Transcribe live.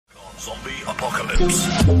Zombie apocalypse.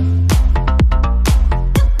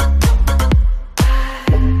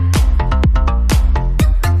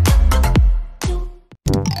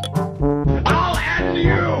 I'll end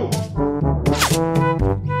you!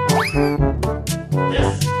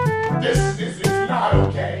 This is not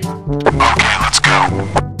okay. Okay, let's go.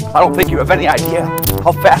 I don't think you have any idea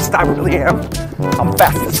how fast I really am. I'm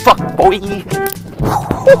fast as fuck, boy.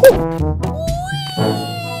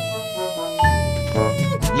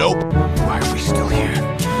 Nope. Why are we still here?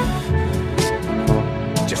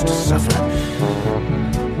 Just to suffer.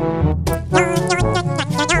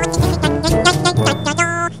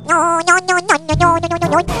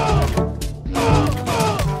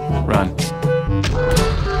 Run.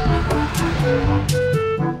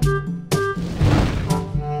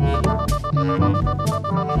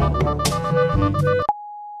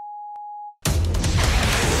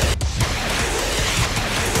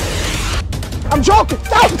 I'm joking!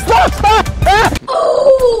 Stop! Stop! Stop! Ah!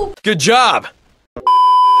 Oh! Good job!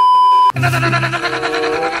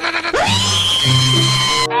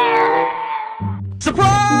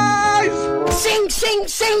 Surprise! Sing, sing,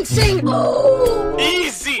 sing, sing! Oh!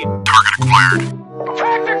 Easy! Target acquired.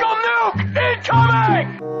 Tactical nuke incoming!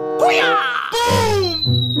 Booyah! Boom!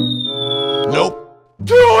 Nope.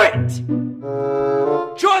 Do it!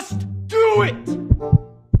 Just do it!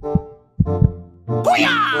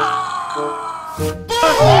 Booyah!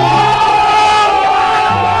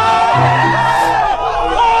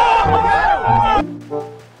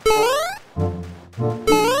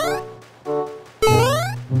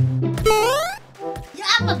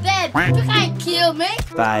 You're out of bed. You can't kill me.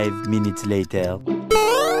 5 minutes later. I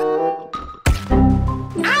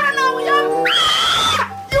don't know what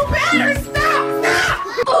you better stop! Stop!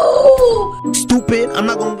 Oh! Stupid! I'm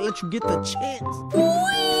not gonna let you get the chance.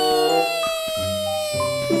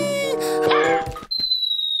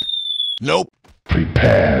 Nope.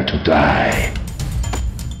 Prepare to die.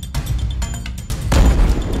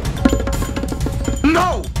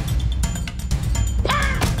 No!